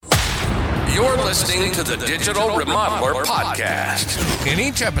You're listening to the Digital Remodeler Podcast. In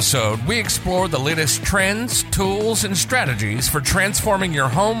each episode, we explore the latest trends, tools, and strategies for transforming your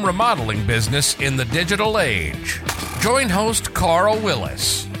home remodeling business in the digital age. Join host Carl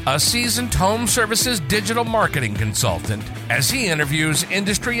Willis, a seasoned home services digital marketing consultant, as he interviews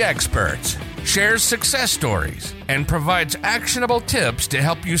industry experts, shares success stories, and provides actionable tips to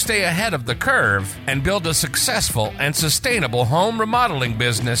help you stay ahead of the curve and build a successful and sustainable home remodeling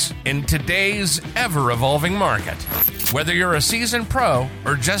business in today's ever-evolving market. Whether you're a seasoned pro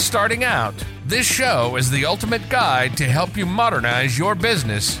or just starting out, this show is the ultimate guide to help you modernize your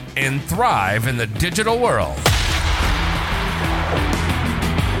business and thrive in the digital world.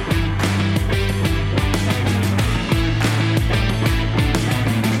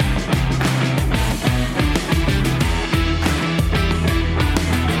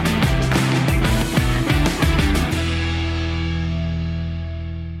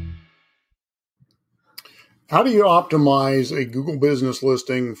 How do you optimize a Google business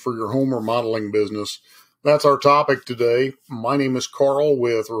listing for your home remodeling business? That's our topic today. My name is Carl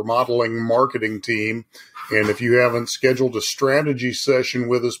with Remodeling Marketing Team. And if you haven't scheduled a strategy session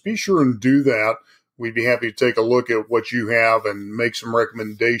with us, be sure and do that. We'd be happy to take a look at what you have and make some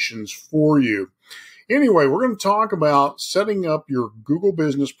recommendations for you. Anyway, we're going to talk about setting up your Google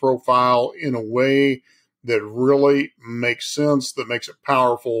business profile in a way that really makes sense, that makes it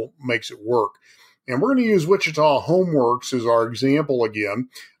powerful, makes it work. And we're going to use Wichita Homeworks as our example again.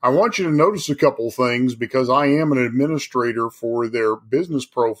 I want you to notice a couple things because I am an administrator for their business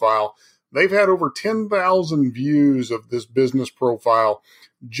profile. They've had over 10,000 views of this business profile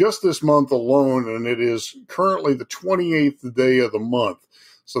just this month alone, and it is currently the 28th day of the month.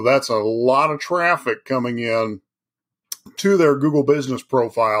 So that's a lot of traffic coming in to their Google business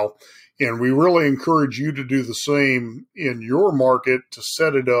profile. And we really encourage you to do the same in your market to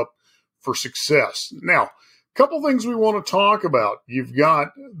set it up for success. Now, a couple things we want to talk about. You've got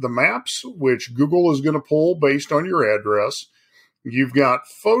the maps, which Google is going to pull based on your address. You've got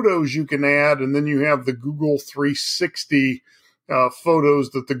photos you can add, and then you have the Google 360 photos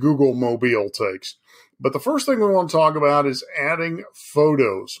that the Google Mobile takes. But the first thing we want to talk about is adding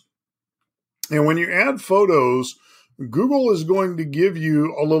photos. And when you add photos, Google is going to give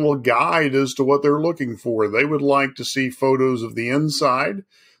you a little guide as to what they're looking for. They would like to see photos of the inside.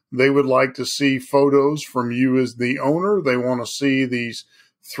 They would like to see photos from you as the owner. They want to see these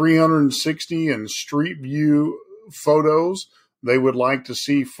 360 and street view photos. They would like to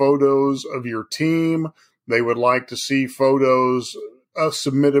see photos of your team. They would like to see photos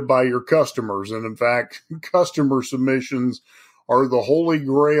submitted by your customers. And in fact, customer submissions are the holy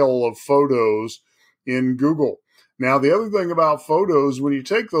grail of photos in Google. Now, the other thing about photos, when you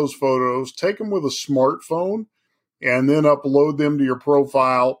take those photos, take them with a smartphone and then upload them to your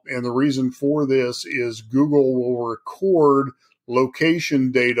profile. And the reason for this is Google will record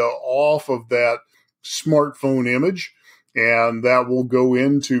location data off of that smartphone image, and that will go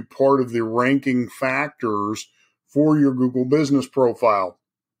into part of the ranking factors for your Google business profile.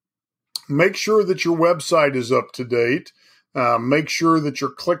 Make sure that your website is up to date. Make sure that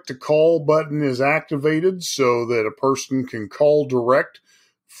your click to call button is activated so that a person can call direct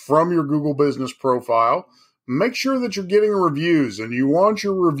from your Google business profile. Make sure that you're getting reviews, and you want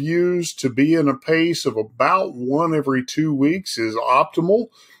your reviews to be in a pace of about one every 2 weeks is optimal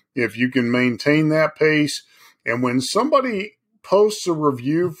if you can maintain that pace. And when somebody posts a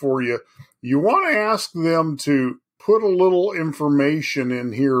review for you, you want to ask them to put a little information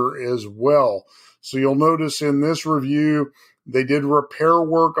in here as well. So you'll notice in this review, they did repair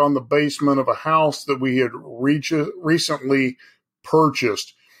work on the basement of a house that we had recently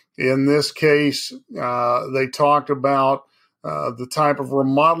purchased. In this case, they talked about the type of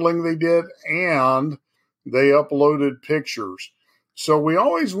remodeling they did, and they uploaded pictures. So we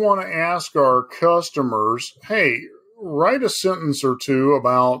always want to ask our customers, hey, write a sentence or two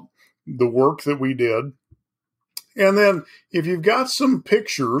about the work that we did. And then if you've got some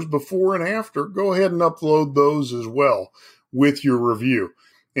pictures before and after, go ahead and upload those as well with your review.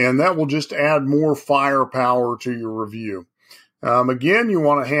 And that will just add more firepower to your review. Again, you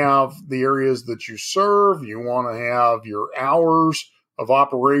want to have the areas that you serve. You want to have your hours of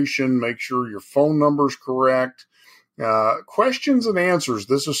operation. Make sure your phone number is correct. Questions and answers.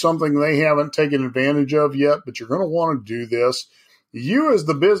 This is something they haven't taken advantage of yet, but you're going to want to do this. You as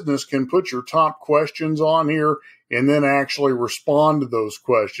the business can put your top questions on here and then actually respond to those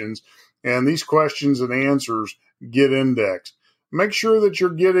questions. And these questions and answers get indexed. Make sure that you're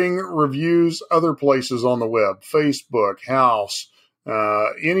getting reviews other places on the web, Facebook, House,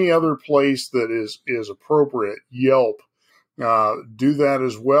 any other place that is appropriate, Yelp. Do that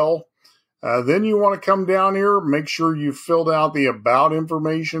as well. Then you want to come down here, make sure you filled out the about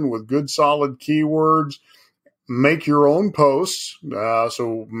information with good solid keywords. Make your own posts.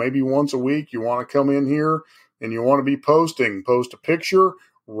 So maybe once a week you want to come in here and you want to be posting. Post a picture,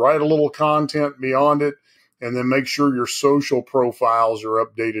 write a little content beyond it, and then make sure your social profiles are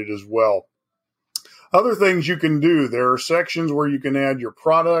updated as well. Other things you can do, there are sections where you can add your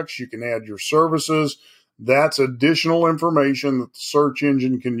products, you can add your services. That's additional information that the search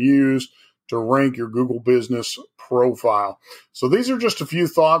engine can use to rank your Google business profile. So these are just a few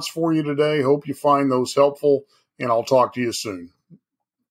thoughts for you today. Hope you find those helpful, and I'll talk to you soon.